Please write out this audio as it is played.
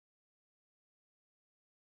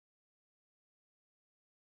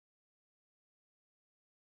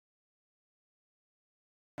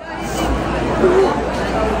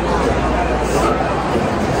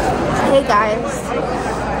guys,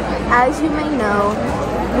 as you may know,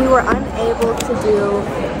 we were unable to do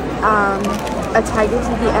a Tiger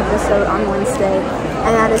TV episode on Wednesday,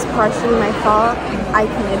 and that is partially my fault, I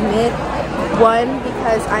can admit. One,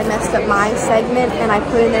 because I messed up my segment and I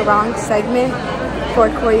put in the wrong segment for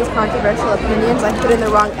Corey's controversial opinions. I put in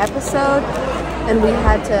the wrong episode and we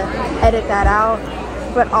had to edit that out.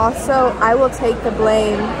 But also, I will take the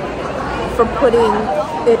blame for putting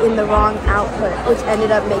it in the wrong output, which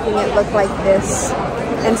ended up making it look like this.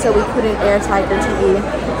 And so we couldn't air Tiger TV.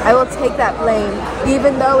 I will take that blame.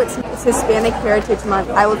 Even though it's Hispanic Heritage Month,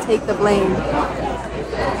 I will take the blame.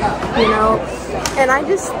 You know? And I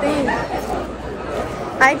just think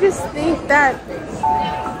that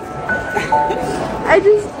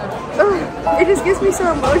it just gets me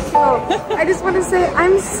so emotional. I just want to say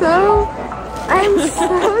I'm so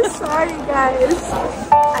sorry, guys.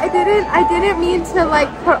 I didn't mean to like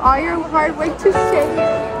put all your hard work to shame.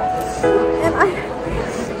 And I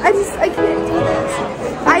can't do this.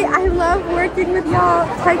 I love working with y'all.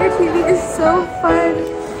 Tiger TV is so fun.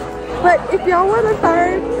 But if y'all want to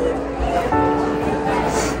fire me,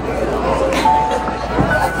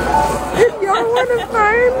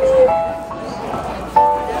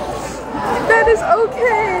 that is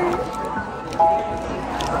okay.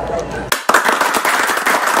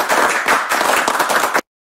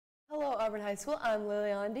 Hello, Auburn High School. I'm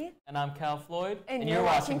Liliandi. And I'm Cal Floyd. And you're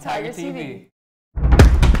watching Tiger TV.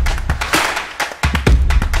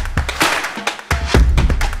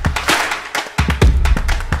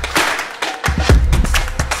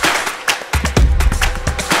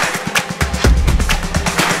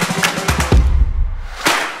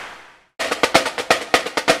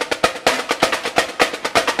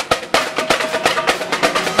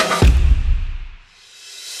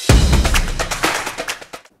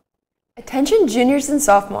 Attention juniors and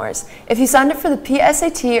sophomores, if you signed up for the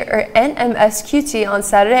PSAT or NMSQT on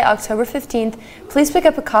Saturday, October 15th, please pick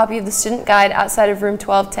up a copy of the student guide outside of room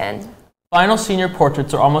 1210. Final senior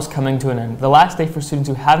portraits are almost coming to an end. The last day for students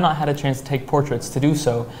who have not had a chance to take portraits to do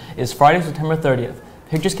so is Friday, September 30th.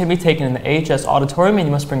 Pictures can be taken in the AHS auditorium and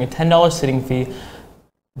you must bring a $10 sitting fee.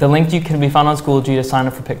 The link can be found on Schoology to sign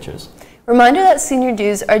up for pictures. Reminder that senior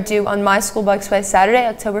dues are due on My School Bucks by Saturday,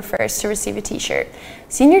 October 1st to receive a t-shirt.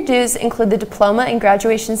 Senior dues include the diploma and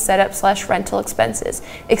graduation setup/rental expenses,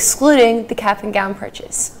 excluding the cap and gown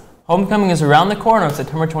purchase. Homecoming is around the corner on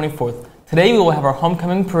September 24th. Today we will have our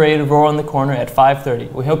homecoming parade roar on the corner at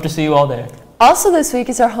 5:30. We hope to see you all there. Also this week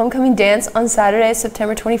is our homecoming dance on Saturday,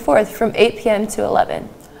 September 24th from 8 p.m. to 11.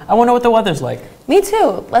 I wonder what the weather's like. Me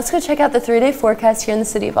too. Let's go check out the 3-day forecast here in the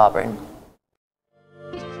city of Auburn.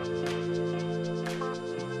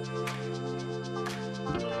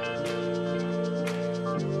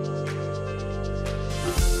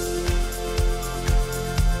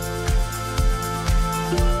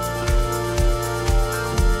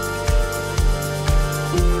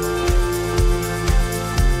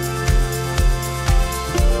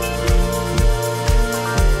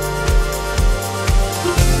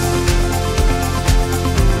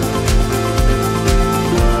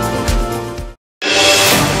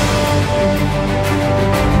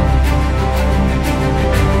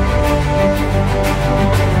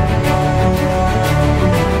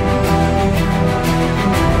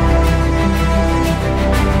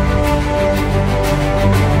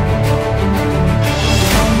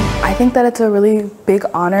 I think that it's a really big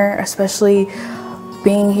honor, especially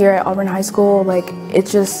being here at Auburn High School. Like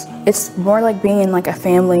it's more like being in like a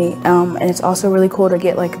family, and it's also really cool to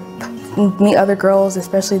get like meet other girls,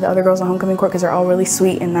 especially the other girls on homecoming court, because they're all really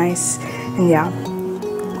sweet and nice. And yeah,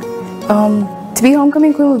 to be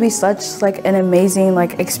homecoming queen would be such like an amazing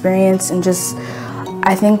like experience, and just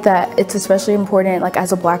I think that it's especially important like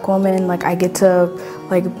as a black woman, like I get to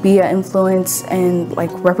like be an influence and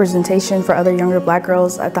like representation for other younger black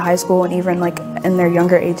girls at the high school and even like in their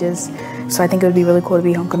younger ages. So I think it would be really cool to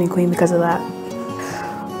be homecoming queen because of that.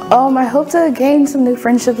 I hope to gain some new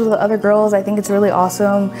friendships with other girls. I think it's really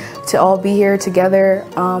awesome to all be here together.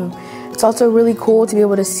 It's also really cool to be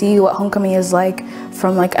able to see what homecoming is like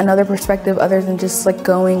from like another perspective other than just like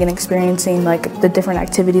going and experiencing like the different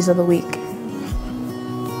activities of the week.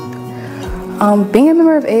 Being a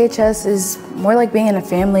member of AHS is more like being in a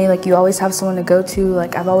family. Like you always have someone to go to.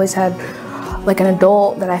 Like I've always had like an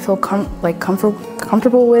adult that I feel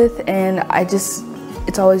comfortable with, and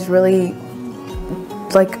it's always really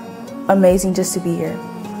like amazing just to be here.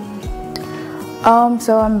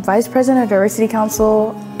 So I'm vice president of Diversity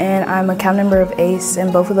Council, and I'm a CAB member of ACE.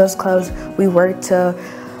 And both of those clubs, we work to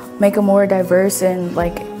make a more diverse and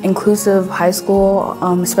like inclusive high school,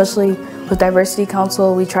 especially with Diversity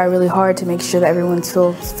Council. We try really hard to make sure that everyone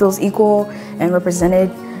feels equal and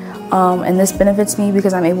represented. And this benefits me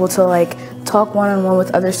because I'm able to like talk one-on-one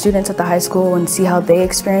with other students at the high school and see how they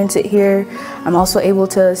experience it here. I'm also able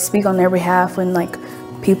to speak on their behalf when like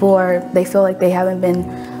they feel like they haven't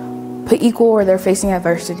been put equal or they're facing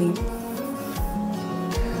adversity.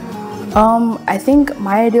 I think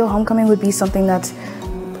my ideal homecoming would be something that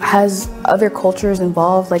has other cultures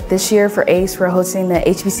involved. Like this year for ACE, we're hosting the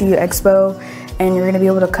HBCU Expo, and you're gonna be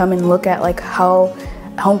able to come and look at like how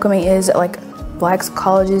homecoming is at like Black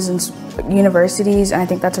colleges and universities, and I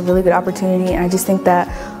think that's a really good opportunity. And I just think that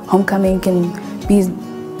homecoming can be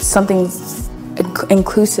something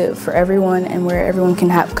inclusive for everyone, and where everyone can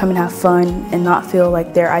come and have fun and not feel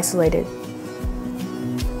like they're isolated.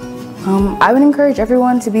 I would encourage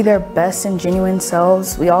everyone to be their best and genuine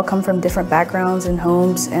selves. We all come from different backgrounds and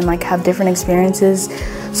homes and like have different experiences.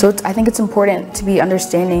 So I think it's important to be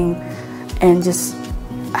understanding and just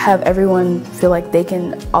have everyone feel like they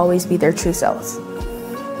can always be their true selves.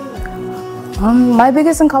 My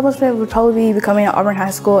biggest accomplishment would probably be becoming an Auburn High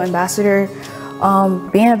School ambassador.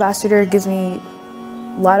 Being an ambassador gives me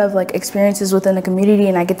a lot of like experiences within the community,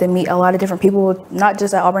 and I get to meet a lot of different people, not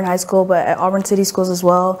just at Auburn High School, but at Auburn City Schools as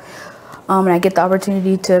well. And I get the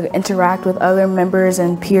opportunity to interact with other members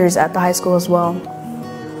and peers at the high school as well.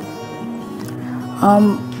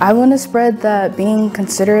 I want to spread that being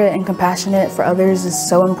considerate and compassionate for others is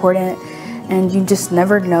so important, and you just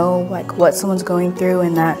never know like what someone's going through,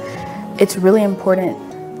 and that it's really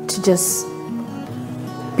important to just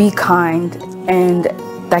be kind, and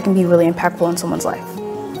that can be really impactful in someone's life.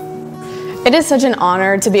 It is such an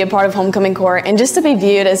honor to be a part of Homecoming Corps, and just to be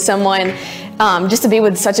viewed as someone, just to be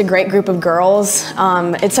with such a great group of girls,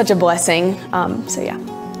 it's such a blessing, so yeah.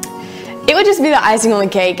 It would just be the icing on the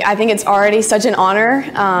cake. I think it's already such an honor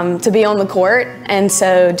to be on the court, and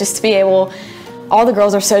so just to be able, all the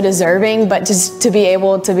girls are so deserving, but just to be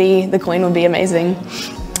able to be the queen would be amazing.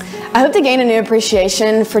 I hope to gain a new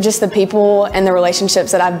appreciation for just the people and the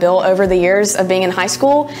relationships that I've built over the years of being in high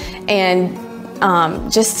school, and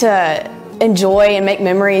just to enjoy and make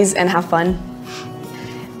memories and have fun.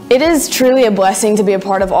 It is truly a blessing to be a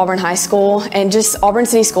part of Auburn High School and just Auburn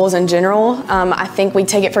City Schools in general. I think we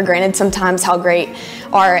take it for granted sometimes how great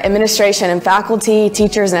our administration and faculty,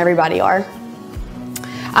 teachers, and everybody are.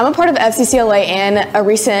 I'm a part of FCCLA and a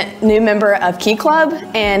recent new member of Key Club,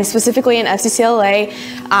 and specifically in FCCLA,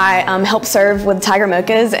 I help serve with Tiger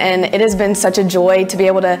Mochas, and it has been such a joy to be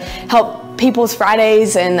able to help People's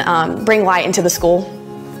Fridays and bring light into the school.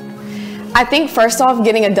 I think first off,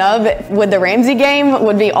 getting a dub with the Ramsey game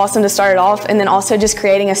would be awesome to start it off, and then also just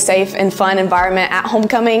creating a safe and fun environment at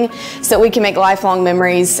homecoming so that we can make lifelong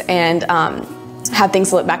memories and have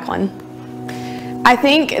things to look back on. I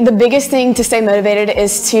think the biggest thing to stay motivated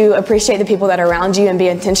is to appreciate the people that are around you and be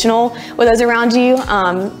intentional with those around you,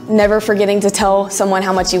 never forgetting to tell someone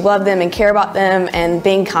how much you love them and care about them, and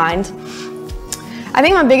being kind. I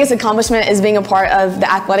think my biggest accomplishment is being a part of the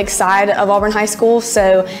athletic side of Auburn High School.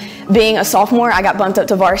 So being a sophomore, I got bumped up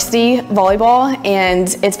to varsity volleyball, and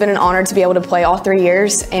it's been an honor to be able to play all 3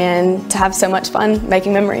 years and to have so much fun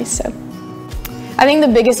making memories. So I think the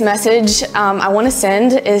biggest message I want to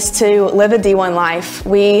send is to live a D1 life.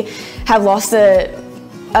 We have lost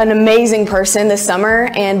an amazing person this summer,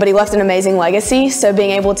 but he left an amazing legacy. So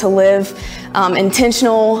being able to live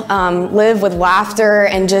intentional, live with laughter,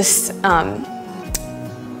 and just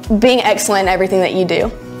being excellent in everything that you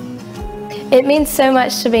do. It means so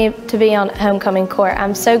much to be on Homecoming Court.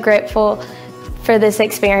 I'm so grateful for this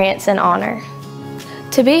experience and honor.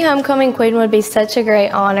 To be Homecoming Queen would be such a great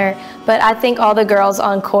honor, but I think all the girls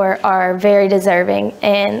on court are very deserving,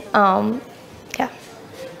 and yeah.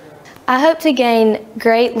 I hope to gain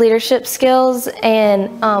great leadership skills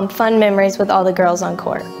and fun memories with all the girls on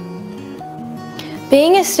court.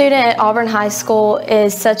 Being a student at Auburn High School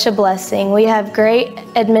is such a blessing. We have great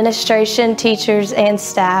administration, teachers, and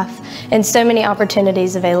staff, and so many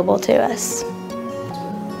opportunities available to us.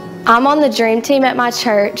 I'm on the Dream Team at my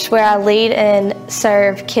church, where I lead and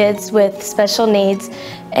serve kids with special needs,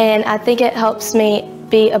 and I think it helps me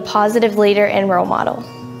be a positive leader and role model.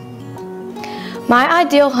 My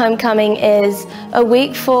ideal homecoming is a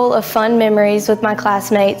week full of fun memories with my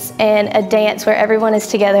classmates and a dance where everyone is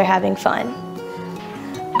together having fun.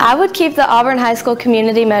 I would keep the Auburn High School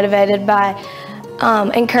community motivated by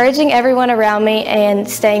encouraging everyone around me and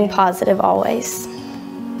staying positive always.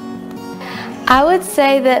 I would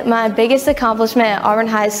say that my biggest accomplishment at Auburn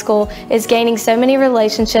High School is gaining so many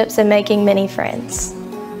relationships and making many friends.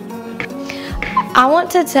 I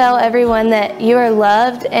want to tell everyone that you are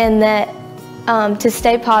loved and that to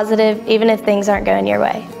stay positive even if things aren't going your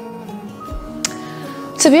way.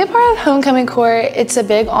 To be a part of Homecoming Court, it's a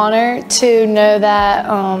big honor to know that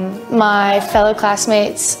my fellow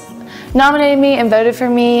classmates nominated me and voted for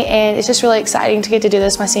me, and it's just really exciting to get to do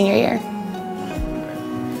this my senior year.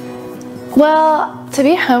 Well, to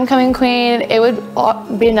be Homecoming Queen, it would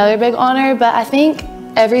be another big honor, but I think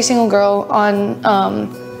every single girl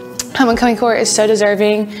on Homecoming Court is so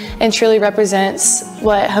deserving and truly represents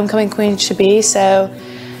what Homecoming Queen should be, so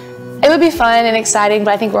it would be fun and exciting,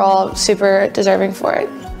 but I think we're all super deserving for it.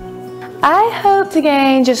 I hope to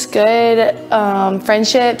gain just good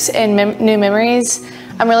friendships and new memories.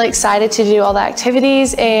 I'm really excited to do all the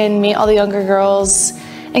activities and meet all the younger girls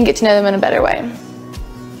and get to know them in a better way.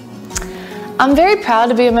 I'm very proud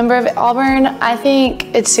to be a member of Auburn. I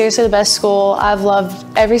think it's seriously the best school. I've loved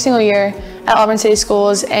every single year at Auburn City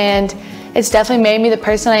Schools, and it's definitely made me the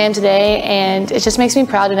person I am today, and it just makes me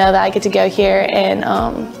proud to know that I get to go here and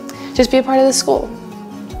just be a part of the school.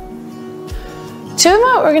 Two of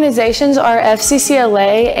my organizations are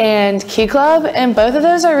FCCLA and Key Club, and both of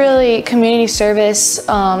those are really community service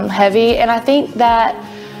heavy, and I think that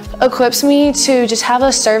equips me to just have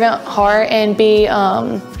a servant heart and be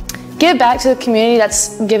give back to the community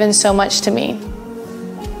that's given so much to me.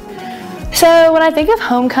 So when I think of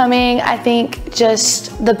homecoming, I think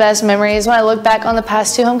just the best memories. When I look back on the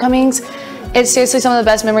past two homecomings, it's seriously some of the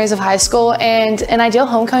best memories of high school, and an ideal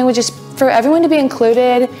homecoming would just for everyone to be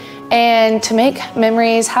included and to make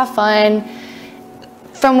memories, have fun.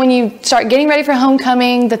 From when you start getting ready for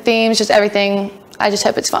homecoming, the themes, just everything, I just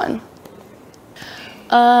hope it's fun.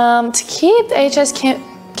 To keep the AHS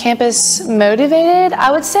campus motivated, I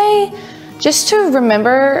would say just to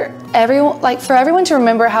remember for everyone to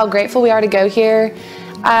remember how grateful we are to go here.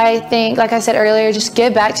 I think, like I said earlier, just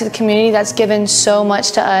give back to the community that's given so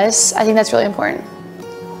much to us. I think that's really important.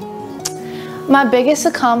 My biggest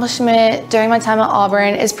accomplishment during my time at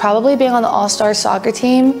Auburn is probably being on the All-Star soccer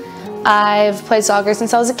team. I've played soccer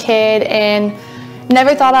since I was a kid and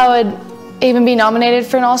never thought I would even be nominated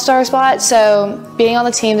for an All-Star spot, so being on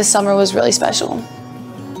the team this summer was really special.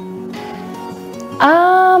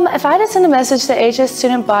 If I had to send a message to the AHS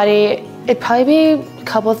student body, it'd probably be a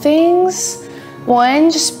couple things.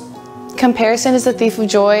 One, just comparison is the thief of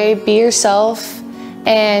joy. Be yourself,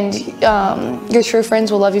 and your true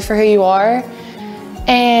friends will love you for who you are.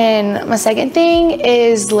 And my second thing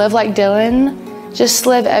is live like Dylan. Just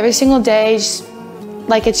live every single day just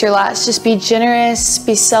like it's your last. Just be generous,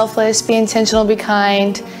 be selfless, be intentional, be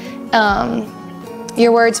kind.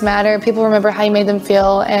 Your words matter. People remember how you made them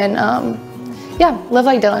feel, and yeah, live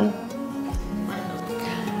like Dylan.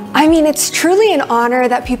 I mean, it's truly an honor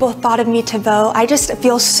that people thought of me to vote. I just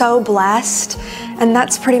feel so blessed, and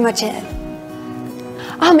that's pretty much it.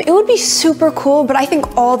 It would be super cool, but I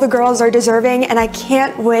think all the girls are deserving, and I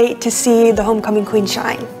can't wait to see the Homecoming Queen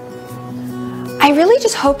shine. I really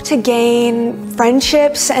just hope to gain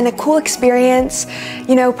friendships and a cool experience.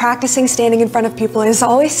 You know, practicing standing in front of people is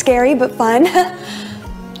always scary, but fun.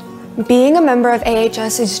 Being a member of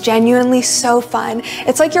AHS is genuinely so fun.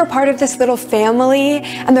 It's like you're part of this little family,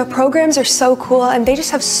 and the programs are so cool, and they just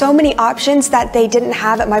have so many options that they didn't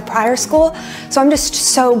have at my prior school. So I'm just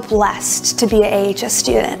so blessed to be an AHS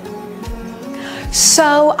student.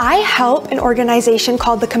 So I help an organization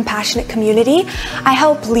called the Compassionate Community. I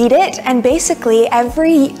help lead it, and basically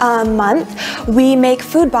every month we make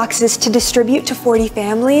food boxes to distribute to 40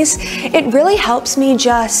 families. It really helps me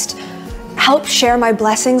just help share my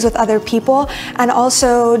blessings with other people and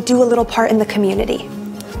also do a little part in the community.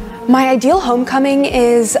 My ideal homecoming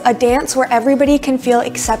is a dance where everybody can feel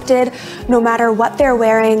accepted no matter what they're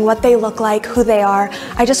wearing, what they look like, who they are.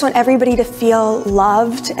 I just want everybody to feel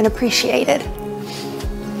loved and appreciated.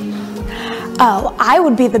 Oh, I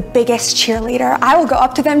would be the biggest cheerleader. I will go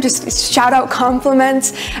up to them, just shout out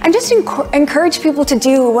compliments, and just encourage people to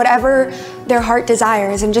do whatever their heart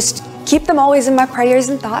desires, and just keep them always in my prayers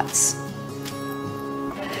and thoughts.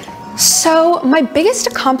 So my biggest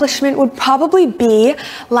accomplishment would probably be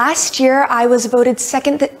last year I was voted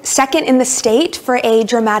second in the state for a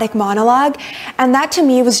dramatic monologue, and that to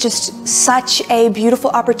me was just such a beautiful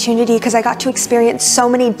opportunity because I got to experience so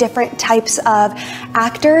many different types of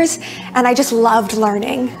actors, and I just loved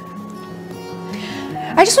learning.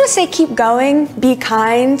 I just want to say keep going, be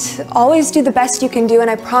kind, always do the best you can do, and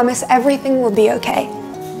I promise everything will be okay.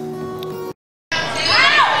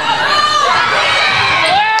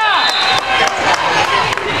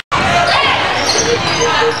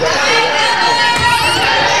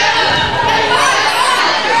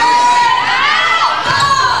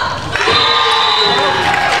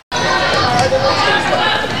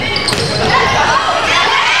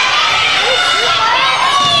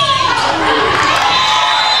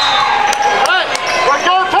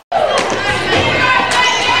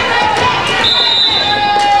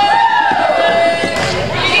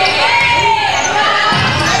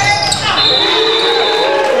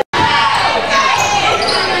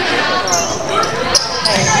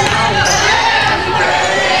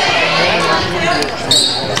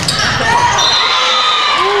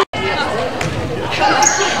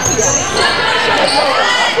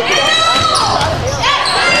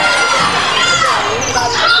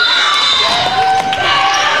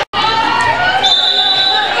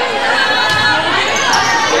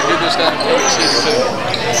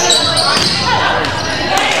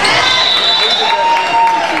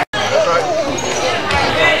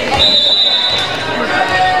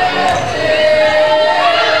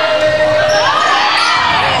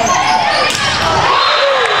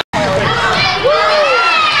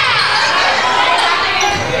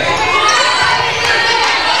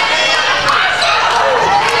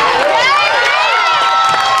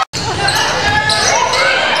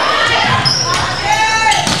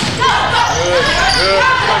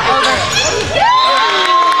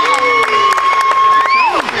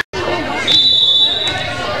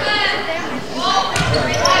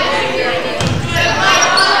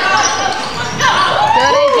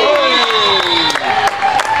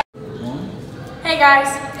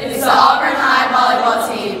 It's the Auburn High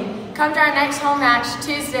volleyball team. Come to our next home match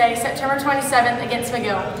Tuesday, September 27th against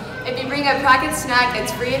McGill. If you bring a packaged snack,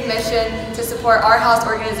 it's free admission to support our house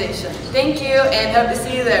organization. Thank you and hope to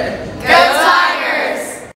see you there. Go Tigers!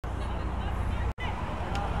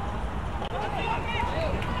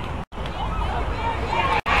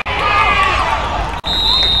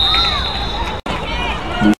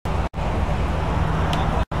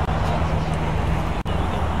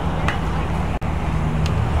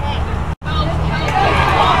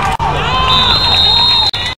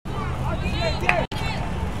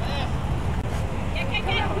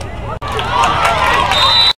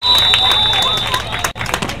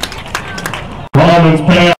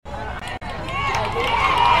 Pass.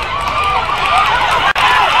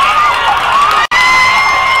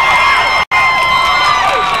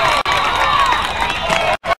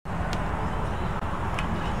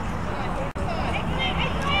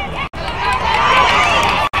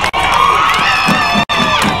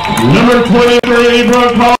 Number 23,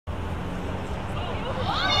 Brooke Hall.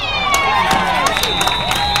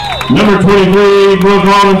 Number 23, Brooke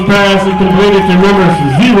Holland's pass is completed to number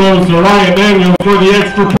 0, Soraya Daniels for the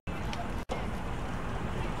extra point.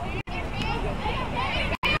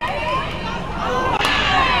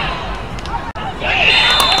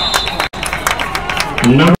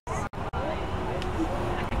 Number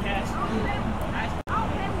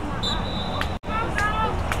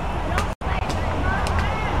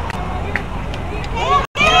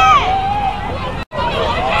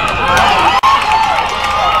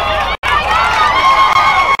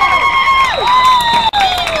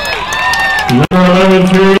Number 11,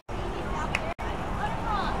 Terry.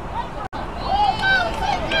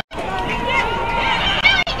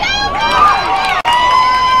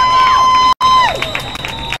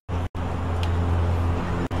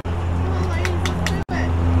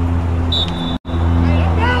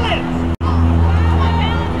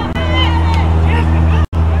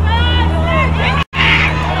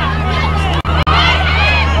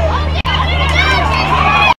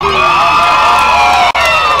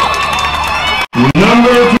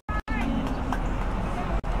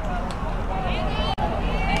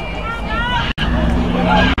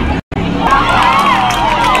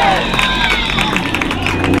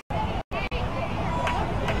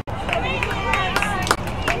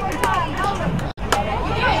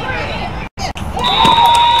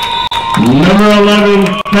 Number 11,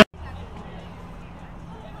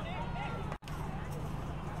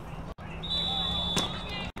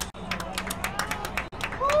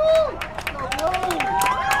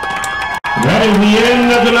 that is the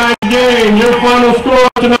end of tonight's game. Your final score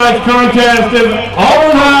of tonight's contest is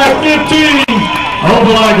Auburn High 15,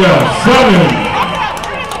 Opelika 7.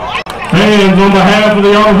 Fans, on behalf of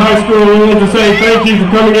the Auburn High School, we want to say thank you for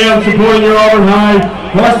coming out and supporting your Auburn High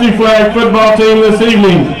varsity flag football team this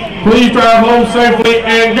evening. Please drive home safely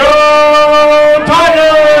and go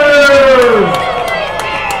Tigers!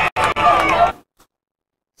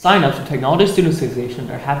 Sign-ups for Technology Student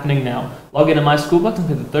Association are happening now. Log into My School Bucks and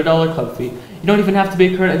pay the $3 club fee. You don't even have to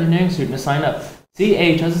be a current engineering student to sign up. See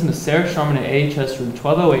AHS's Miss Sarah Sharman at AHS room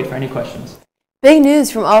 1208 for any questions. Big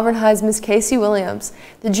news from Auburn High's Miss Casey Williams.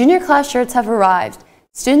 The junior class shirts have arrived.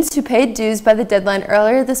 Students who paid dues by the deadline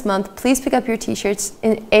earlier this month, please pick up your t-shirts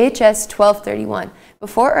in AHS 1231,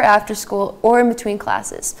 before or after school or in between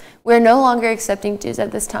classes. We are no longer accepting dues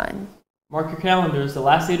at this time. Mark your calendars. The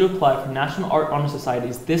last day to apply for National Art Honor Society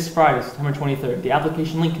is this Friday, September 23rd. The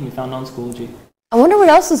application link can be found on Schoology. I wonder what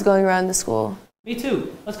else is going around the school. Me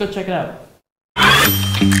too. Let's go check it out.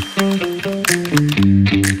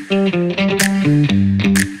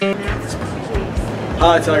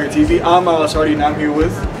 Hi, Tiger TV. I'm Miles Hardy and I'm here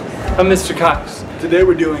with... I'm Mr. Cox. Today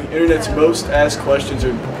we're doing Internet's most asked questions,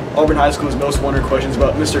 or Auburn High School's most wondered questions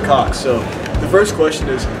about Mr. Cox. So, the first question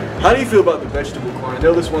is, How do you feel about the vegetable corn? I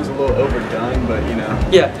know this one's a little overdone, but you know.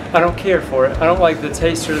 Yeah, I don't care for it. I don't like the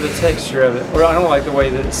taste or the texture of it, or I don't like the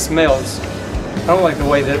way that it smells. I don't like the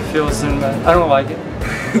way that it feels in my, I don't like it.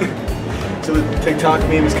 So the TikTok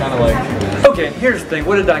meme is kind of like... Okay, here's the thing,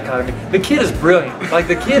 what a dichotomy. The kid is brilliant. Like,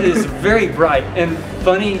 the kid is very bright and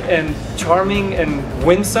funny and charming and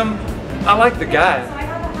winsome. I like the guy.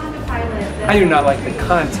 I do not like the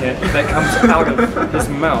content that comes out of his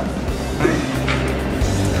mouth.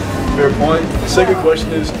 Fair point. Second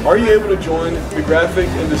question is, are you able to join the graphic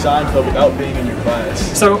and design club without being in your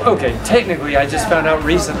class? So, okay, technically I just found out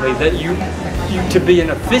recently that you to be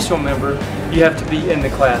an official member, you have to be in the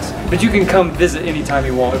class. But you can come visit anytime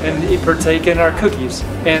you want and partake in our cookies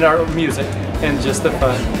and our music and just the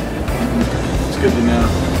fun. It's good to know.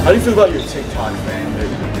 How do you feel about your TikTok fan, dude?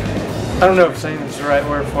 I don't know if saying is the right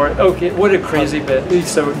word for it. Okay, what a crazy bit.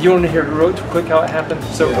 So you want to hear real quick how it happened?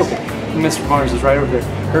 So, okay, Mr. Barnes is right over there.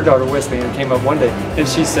 Her daughter Wesleyan came up one day and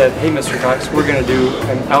she said, hey Mr. Cox, we're going to do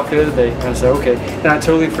an outfit of the day. And I said, okay. And I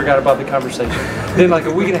totally forgot about the conversation. Then like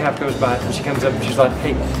a week and a half goes by and she comes up and she's like,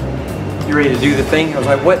 hey, you ready to do the thing? I was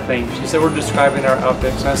like, what thing? She said, we're describing our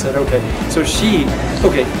outfits. And I said, okay. So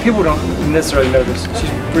okay, people don't necessarily know this.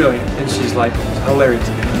 She's brilliant and she's like hilarious.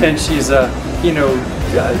 And she's, you know,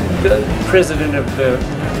 the president of the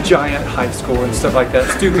giant high school and stuff like that,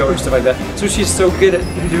 Stuco and stuff like that. So she's so good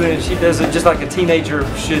at doing it, she does it just like a teenager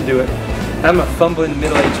should do it. I'm a fumbling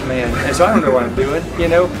middle-aged man, and so I don't know what I'm doing, you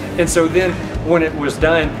know? And so then when it was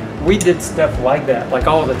done, we did stuff like that, like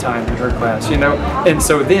all the time in her class, you know? And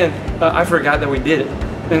so then I forgot that we did it.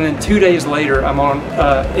 And then 2 days later, I'm on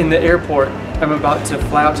in the airport. I'm about to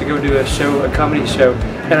fly out to go do a show, a comedy show,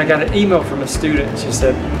 and I got an email from a student. She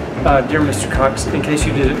said, dear Mr. Cox, in case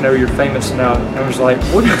you didn't know, you're famous now. And I was like,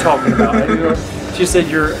 what are you talking about? She said,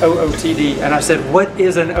 you're OOTD. And I said, what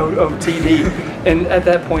is an OOTD? And at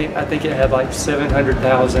that point, I think it had like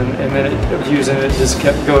 700,000, and then views, and it just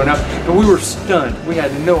kept going up. But we were stunned. We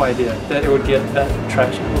had no idea that it would get that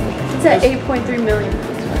traction. It's at 8.3 million.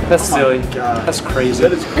 That's silly. Oh God. That's crazy.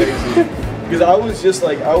 That is crazy. Because I was just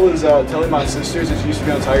like, telling my sisters that she used to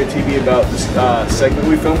be on Tiger TV about this segment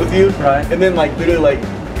we filmed with you. Right. And then like literally like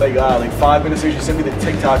 5 minutes later, she sent me the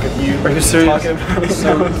TikTok of you. Are you serious? Talking about it.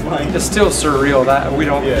 So it's still surreal that we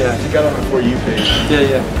don't. Yeah, she got on the For You page.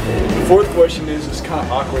 Yeah. The fourth question is kind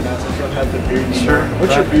of awkward now since you don't have the beard anymore. Sure.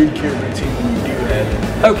 What's your beard care routine when you do have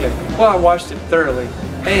it? Okay. Well, I washed it thoroughly,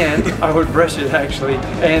 and I would brush it actually,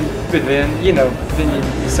 but then you know,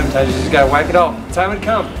 sometimes you just gotta whack it off. Time would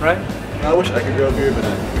come, right? I wish I could grow a beard, but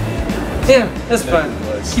yeah, that's fun.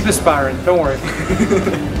 Keep aspiring. Don't worry.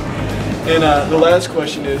 And the last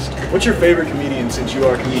question is, what's your favorite comedian since you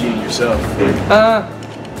are a comedian yourself?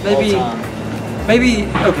 Maybe,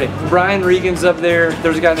 okay, Brian Regan's up there.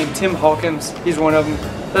 There's a guy named Tim Hawkins. He's one of them.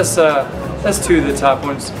 That's two of the top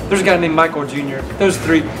ones. There's a guy named Michael Jr. Those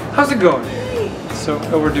three. How's it going? So,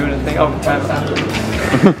 we're doing a thing all the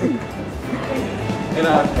time. And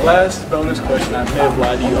last bonus question, I may have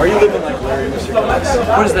lied to you. Are you living like Larry, Mr. Cox?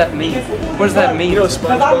 What does that mean? What does that mean? You know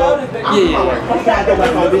SpongeBob? Yeah.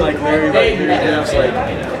 I'm living like Larry right here. And I was like,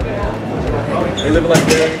 are you living like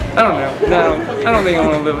Larry? I don't know. No, I don't think I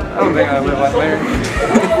want to live. I don't think I live like Larry.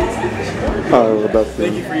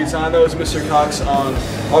 Thank you for your time. That was Mr. Cox on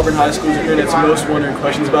Auburn High School's Internet's Most Wondering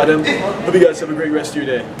Questions about him. Hope you guys have a great rest of your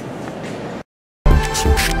day.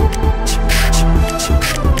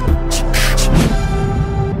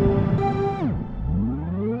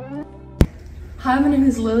 Hi, my name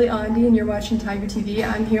is Lily Ondi and you're watching Tiger TV.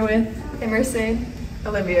 I'm here with Emerson.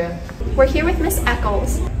 Olivia. We're here with Miss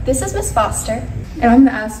Eccles. This is Miss Foster. And I'm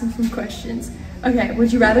gonna ask them some questions. Okay,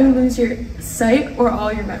 would you rather lose your sight or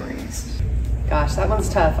all your memories? Gosh, that one's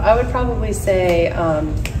tough. I would probably say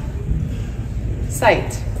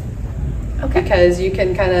sight. Okay. Because you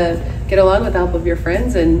can kind of get along with the help of your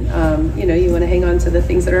friends and you know, you want to hang on to the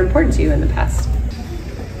things that are important to you in the past.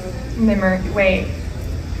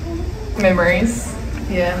 Memories.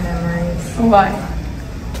 Yeah, memories. Why?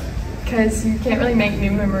 Because you can't really make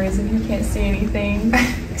new memories if you can't see anything.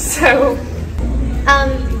 So,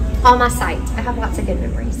 on my sight, I have lots of good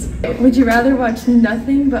memories. Would you rather watch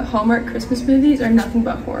nothing but Hallmark Christmas movies or nothing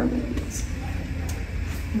but horror movies?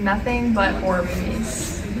 Nothing but horror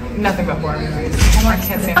movies. Nothing but horror movies. I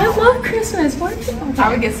can't stand I love Christmas. Why do people? I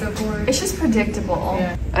would get so bored. It's just predictable.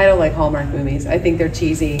 Yeah. I don't like Hallmark movies. I think they're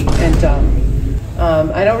cheesy and dumb.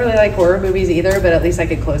 I don't really like horror movies either, but at least I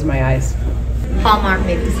could close my eyes. Hallmark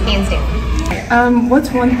movies, hands down.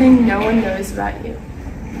 What's one thing no one knows about you?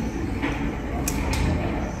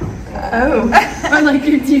 Or like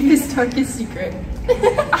your deepest, darkest secret?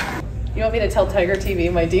 You want me to tell Tiger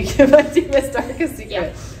TV my deepest, darkest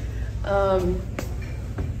secret? I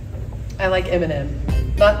like Eminem.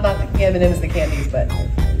 Not the M&M's the candies, but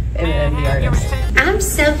Eminem the artist. I'm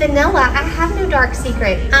so vanilla. I have no dark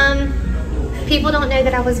secret. People don't know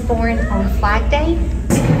that I was born on Flag Day.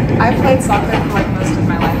 I played soccer for like most of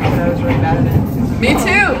my life, but I was really bad at it. Me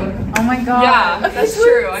too! Oh my god. Yeah, that's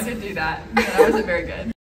true. I did do that. But I wasn't very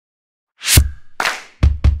good.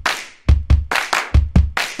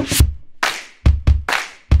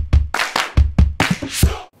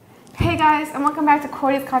 Hey guys, and welcome back to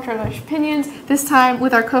Cordy's Controversial Opinions, this time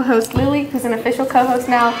with our co-host Lily, who's an official co-host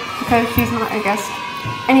now because she's not a guest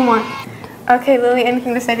anymore. Okay, Lily,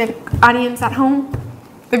 anything to say to the audience at home?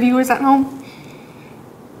 The viewers at home?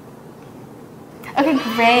 Okay,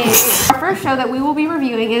 great. Our first show that we will be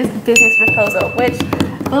reviewing is Business Proposal, which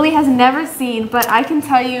Lily has never seen, but I can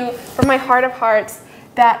tell you from my heart of hearts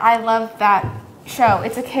that I love that show.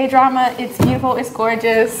 It's a K-drama, it's beautiful, it's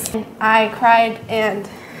gorgeous. I cried and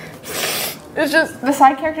it's just, the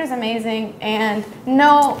side character is amazing, and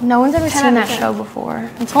no one's ever seen that show before.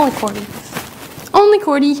 It's only Cordy. Only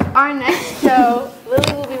Cordy. Our next show,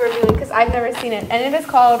 Lily will be reviewing because I've never seen it, and it is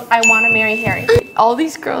called I Want to Marry Harry. All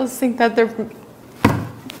these girls think that they're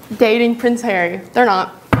dating Prince Harry. They're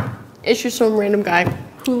not. It's just some random guy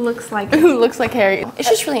who looks like Harry. It's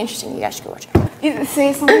just really interesting. You guys should go watch it. It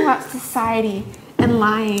says something about society and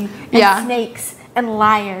lying and snakes and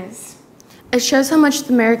liars. It shows how much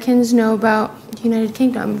the Americans know about the United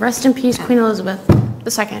Kingdom. Rest in peace, Queen Elizabeth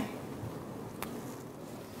II.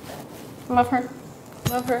 Love her.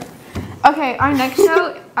 Love her. Okay, our next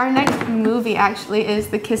show, our next movie actually is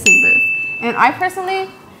The Kissing Booth. And I personally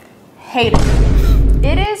hate it.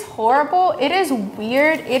 It is horrible. It is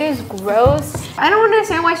weird. It is gross. I don't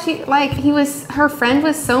understand why her friend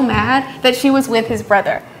was so mad that she was with his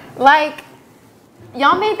brother. Like,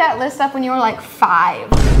 y'all made that list up when you were like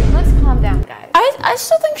 5. Let's calm down, guys. I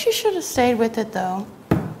still think she should have stayed with it though.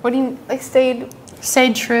 What do you, like, stayed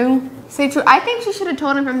true? Stayed true. I think she should have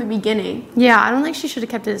told him from the beginning. Yeah, I don't think she should have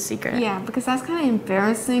kept it a secret. Yeah, because that's kind of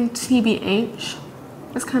embarrassing, TBH.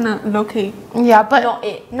 That's kind of low-key. Yeah, but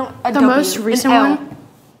not a the most recent one,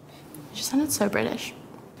 she sounded so British.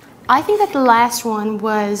 I think that the last one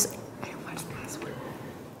was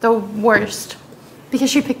the worst because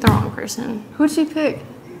she picked the wrong person. Who'd she pick?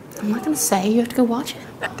 I'm not gonna say. You have to go watch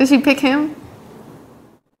it. Did she pick him?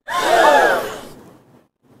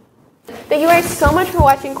 Thank you guys so much for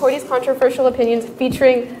watching Cordy's Controversial Opinions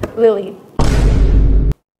featuring Lily.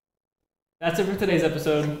 That's it for today's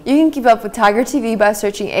episode. You can keep up with Tiger TV by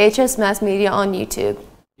searching AHS Mass Media on YouTube.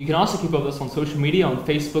 You can also keep up with us on social media on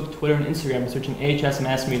Facebook, Twitter, and Instagram by searching AHS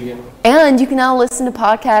Mass Media. And you can now listen to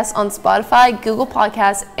podcasts on Spotify, Google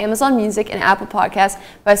Podcasts, Amazon Music, and Apple Podcasts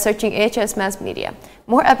by searching AHS Mass Media.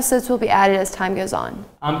 More episodes will be added as time goes on.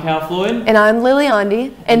 I'm Cal Floyd. And I'm Lily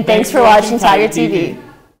Ondi. And thanks for watching Tiger TV.